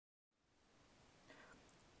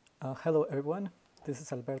Hello everyone, this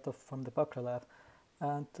is Alberto from the Buckler Lab,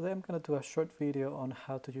 and today I'm going to do a short video on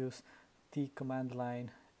how to use the command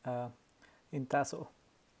line in TASSEL.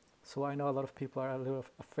 So I know a lot of people are a little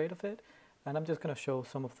afraid of it, and I'm just going to show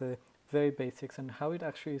some of the very basics and how it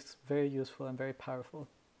actually is very useful and very powerful.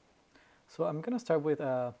 So I'm going to start with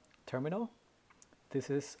a terminal.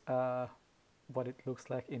 This is what it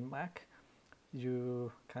looks like in Mac.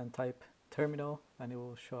 You can type terminal and it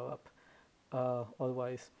will show up.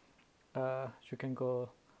 Otherwise, you can go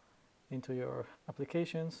into your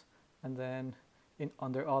applications and then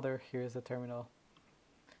under other, here's the terminal.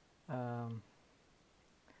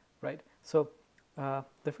 Right, so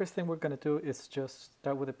the first thing we're going to do is just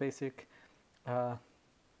start with the basic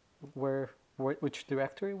which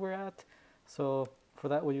directory we're at. So for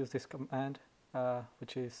that we'll use this command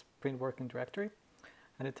which is print working directory,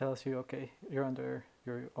 and it tells you, okay, you're under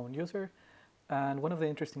your own user. And one of the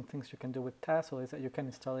interesting things you can do with TASSEL is that you can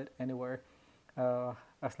install it anywhere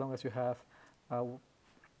as long as you have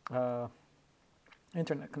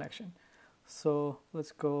internet connection. So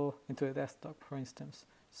let's go into the desktop, for instance.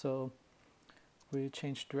 So we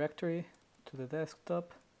change directory to the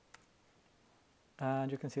desktop, and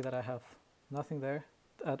you can see that I have nothing there.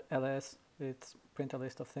 At ls, it's print a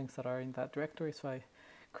list of things that are in that directory, so I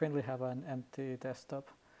currently have an empty desktop.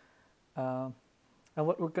 And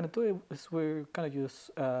what we're going to do is we're going to use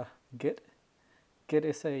Git. Git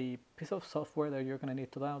is a piece of software that you're going to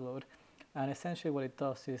need to download, and essentially what it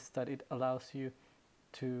does is that it allows you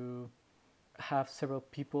to have several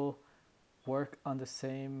people work on the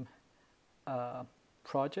same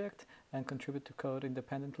project and contribute to code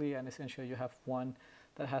independently, and essentially you have one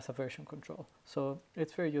that has a version control. So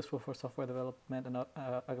it's very useful for software development, and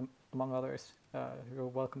among others, you're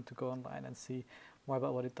welcome to go online and see more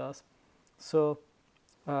about what it does. So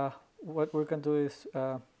what we're going to do is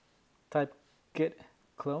type git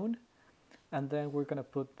clone, and then we're going to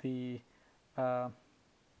put the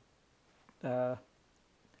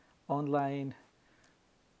online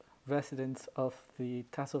residence of the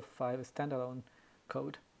TASSEL 5 standalone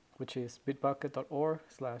code, which is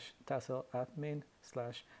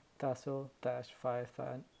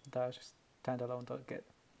bitbucket.org/tassel-5-standalone.git.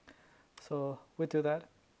 So we do that,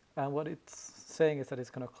 and what it's saying is that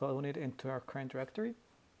it's going to clone it into our current directory.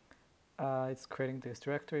 It's creating this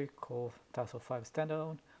directory called TASSEL 5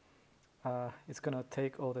 standalone. It's going to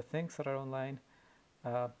take all the things that are online.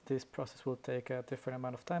 This process will take a different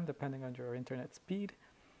amount of time depending on your internet speed,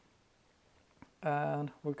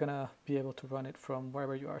 and we're going to be able to run it from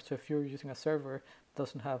wherever you are. So if you're using a server that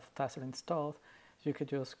doesn't have TASSEL installed, you could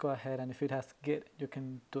just go ahead, and if it has Git, you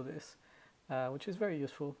can do this, which is very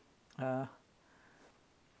useful.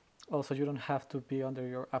 Also, you don't have to be under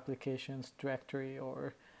your applications directory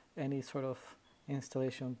or any sort of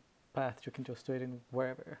installation path. You can just do it in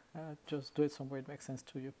wherever. Just do it somewhere it makes sense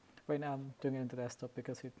to you. Right now I'm doing it in the desktop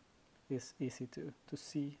because it is easy to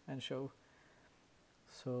see and show.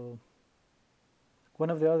 So one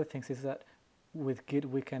of the other things is that with Git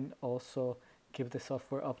we can also keep the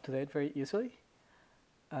software up to date very easily.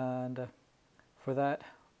 And for that,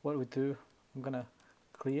 what we do, I'm gonna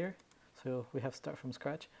clear, so we have start from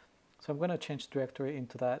scratch. So I'm going to change directory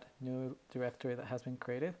into that new directory that has been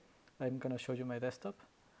created. I'm going to show you my desktop,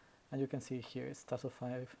 and you can see here it's TASSEL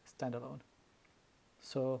 5 standalone.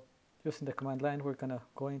 So using the command line, we're going to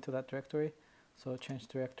go into that directory. So change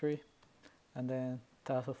directory, and then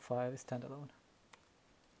TASSEL 5 standalone.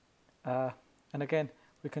 And again,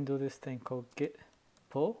 we can do this thing called git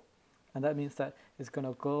pull, and that means that it's going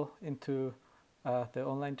to go into the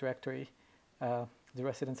online directory, the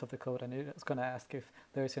residence of the code, and it's going to ask if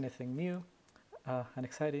there is anything new and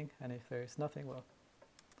exciting, and if there is nothing, well,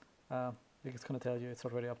 it's going to tell you it's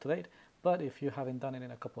already up to date. But if you haven't done it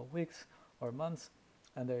in a couple of weeks or months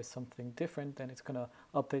and there is something different, then it's going to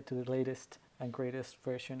update to the latest and greatest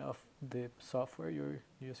version of the software you're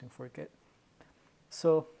using for Git.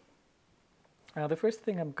 So the first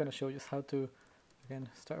thing I'm going to show you is how to, again,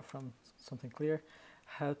 start from something clear,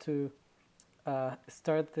 how to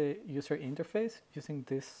start the user interface using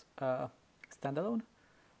this standalone.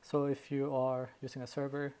 So if you are using a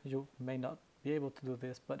server, you may not be able to do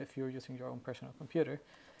this, but if you're using your own personal computer,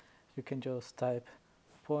 you can just type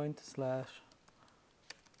 /start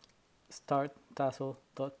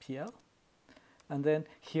tassel.pl, and then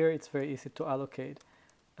here it's very easy to allocate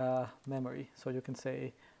memory. So you can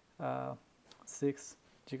say 6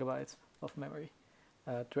 gigabytes of memory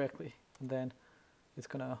directly, and then it's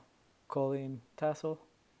gonna call in TASSEL,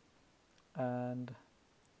 and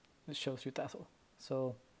it shows you TASSEL.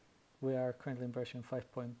 So we are currently in version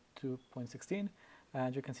 5.2.16,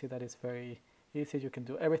 and you can see that it's very easy. You can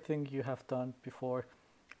do everything you have done before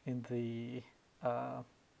in the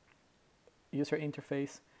user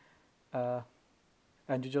interface,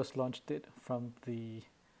 and you just launched it from the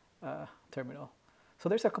terminal. So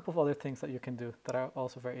there's a couple of other things that you can do that are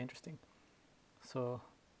also very interesting. So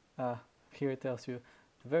here it tells you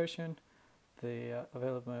the version, the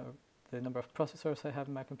available, the number of processors I have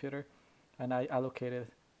in my computer, and I allocated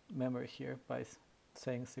memory here by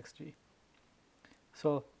saying 6G.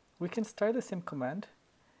 So we can start the sim command,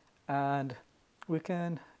 and we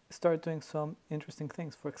can start doing some interesting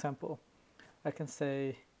things. For example, I can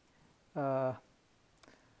say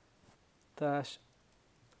dash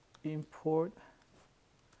import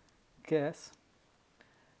guess,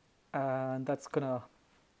 and that's gonna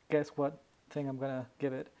guess what thing I'm gonna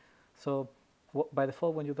give it. So by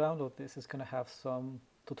default, when you download this, it's gonna have some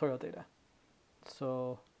tutorial data.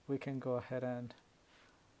 So we can go ahead and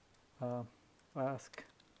ask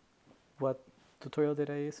what tutorial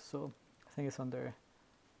data is. So I think it's under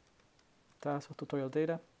TASSEL tutorial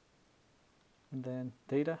data, and then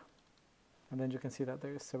data, and then you can see that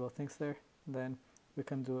there's several things there. And then we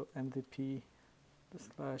can do mdp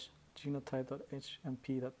 /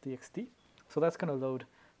 genotype.hmp.txt. So that's going to load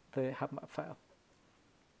the HapMap file.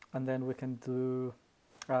 And then we can do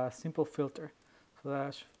a simple filter. So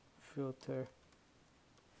dash filter.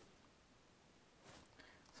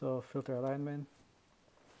 So filter alignment.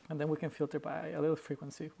 And then we can filter by allele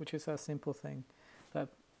frequency, which is a simple thing that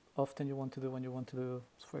often you want to do when you want to do,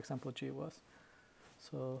 for example, GWAS.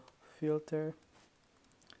 So filter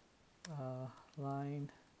line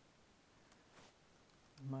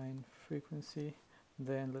mine frequency,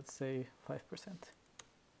 then let's say 5%.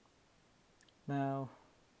 Now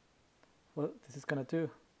what this is going to do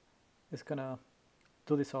is going to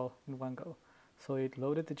do this all in one go. So it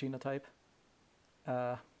loaded the genotype,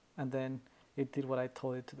 and then it did what I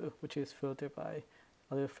told it to do, which is filter by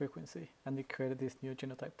allele frequency, and it created this new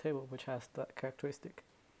genotype table which has that characteristic.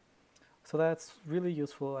 So that's really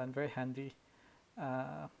useful and very handy,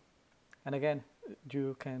 and again,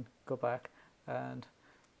 you can go back and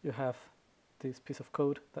you have this piece of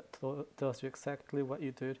code that tells you exactly what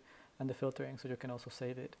you did and the filtering, so you can also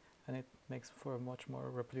save it, and it makes for much more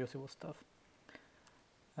reproducible stuff.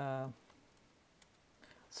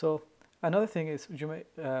 So another thing is, you may,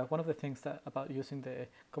 one of the things that about using the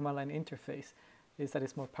command line interface is that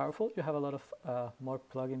it's more powerful. You have a lot of more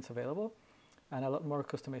plugins available and a lot more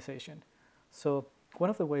customization. So one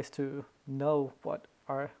of the ways to know what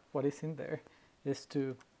is in there is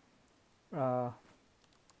to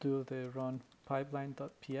do the run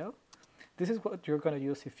pipeline.pl. This is what you're going to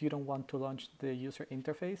use if you don't want to launch the user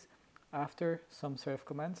interface after some serve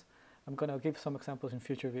commands. I'm going to give some examples in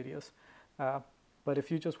future videos. But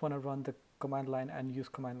if you just want to run the command line and use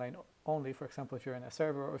command line only, for example, if you're in a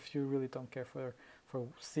server or if you really don't care for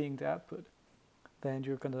seeing the output, then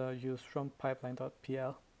you're going to use run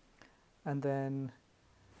pipeline.pl. And then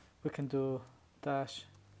we can do dash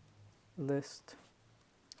list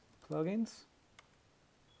plugins.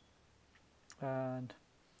 And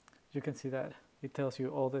you can see that it tells you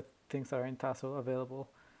all the things that are in TASSEL available.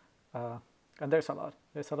 And there's a lot.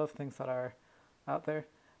 There's a lot of things that are out there.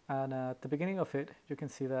 And at the beginning of it, you can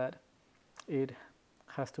see that it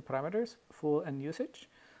has two parameters, full and usage.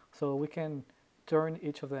 So we can turn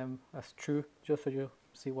each of them as true, just so you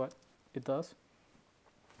see what it does.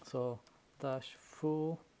 So dash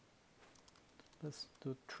full, let's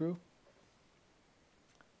do true.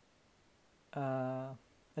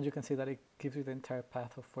 And you can see that it gives you the entire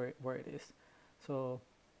path of where it is. So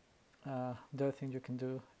the other thing you can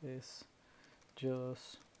do is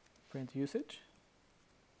just print usage.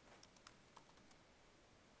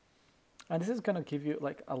 And this is going to give you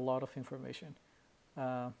like a lot of information.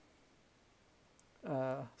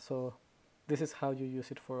 So this is how you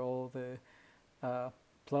use it for all the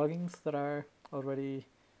plugins that are already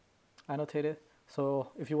annotated.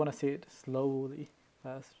 So if you want to see it slowly,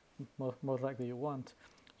 as most likely you want,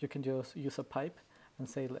 you can just use a pipe and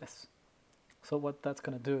say less. So what that's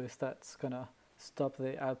going to do is that's going to stop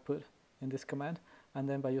the output in this command, and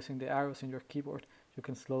then by using the arrows in your keyboard, you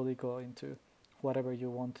can slowly go into whatever you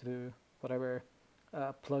want to do, whatever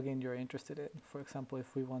plugin you're interested in. For example,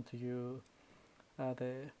 if we want to use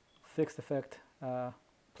the fixed effect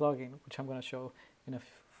plugin, which I'm going to show in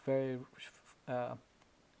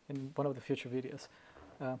in one of the future videos,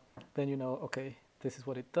 then you know, okay, this is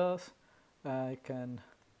what it does. I can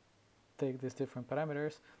take these different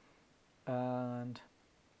parameters, and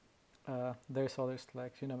there's others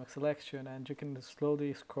like genomic selection, and you can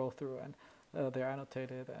slowly scroll through, and they're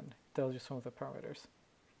annotated and tells you some of the parameters.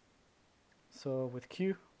 So with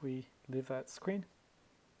Q, we leave that screen,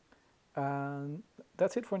 And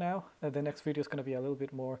that's it for now. The next video is going to be a little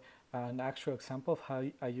bit more an actual example of how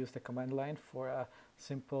I use the command line for a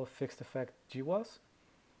simple fixed effect GWAS.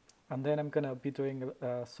 And then I'm going to be doing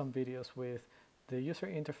some videos with the user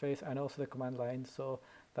interface and also the command line so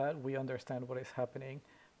that we understand what is happening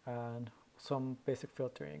and some basic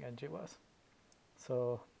filtering and GWAS.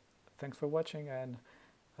 So thanks for watching, and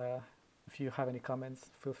if you have any comments,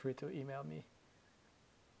 feel free to email me.